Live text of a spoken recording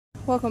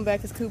Welcome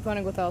back to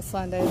Couponing with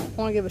Alsande. I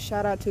want to give a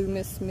shout out to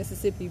Miss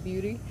Mississippi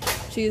Beauty.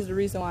 She is the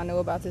reason why I know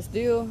about this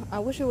deal. I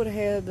wish it would have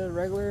had the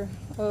regular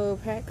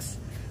packs,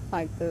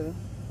 like the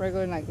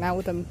regular, like not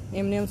with the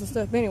M&Ms and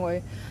stuff. But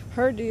anyway,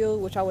 her deal,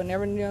 which I would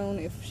never known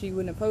if she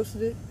wouldn't have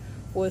posted it,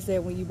 was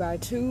that when you buy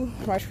 2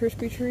 Rice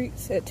Krispie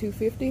treats at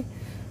 $2.50,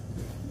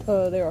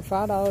 they are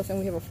 $5, and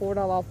we have a $4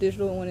 off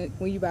digital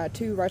when you buy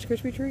 2 Rice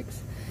Krispie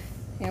treats.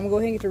 And I'm gonna go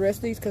ahead and get the rest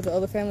of these because the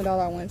other Family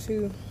Dollar I went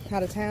to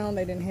out of town,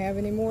 they didn't have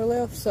any more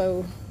left.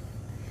 So,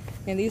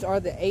 and these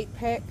are the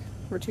 8-pack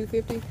for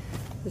 $2.50.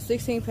 The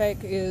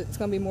 16-pack it's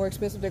gonna be more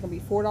expensive. They're gonna be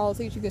 $4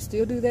 each. You can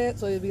still do that,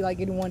 so it'd be like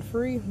getting 1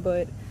 free.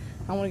 But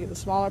I want to get the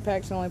smaller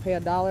packs and only pay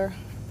 $1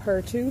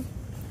 per 2.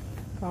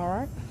 All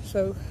right.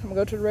 So I'm gonna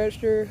go to the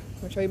register.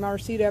 I'm gonna show you my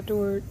receipt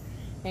afterward,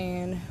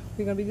 and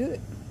we're gonna be good.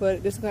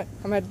 But this I'm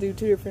gonna have to do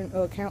 2 different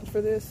accounts for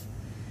this,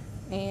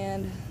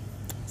 and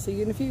see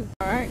you in a few.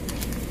 All right.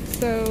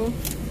 So,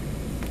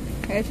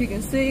 as you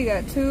can see,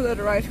 got 2 of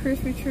the Rice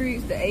Krispie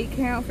treats, the 8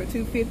 count for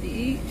 $2.50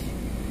 each.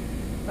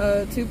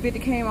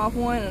 $2.50 came off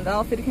one, and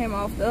 $1.50 came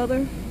off the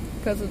other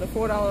because of the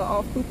 $4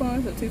 off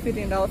coupon. So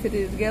 $2.50 and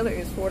 $1.50 together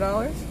is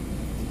 $4.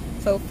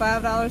 So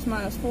 $5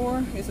 minus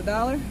 4 is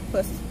 $1.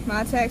 Plus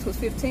my tax was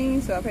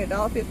 $15, so I paid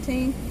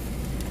 $1.15,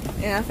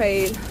 and I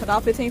paid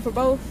 $1.15 for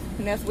both,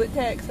 and that's with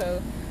tax.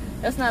 So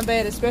that's not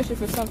bad, especially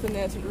for something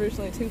that's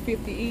originally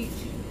 $2.50 each.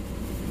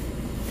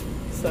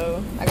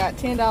 So I got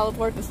 $10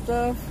 worth of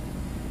stuff,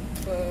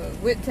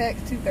 with tax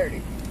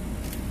 $2.30.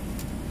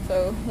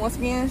 So once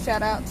again,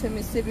 shout out to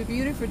Mississippi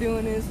Beauty for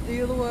doing this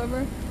deal or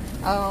whatever.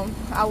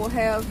 I will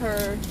have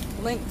her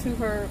link to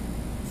her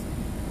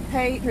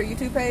page, her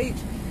YouTube page,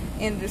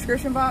 in the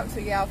description box.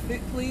 So y'all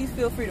please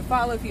feel free to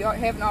follow if you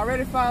haven't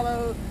already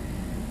followed.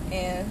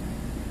 And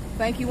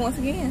thank you once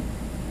again.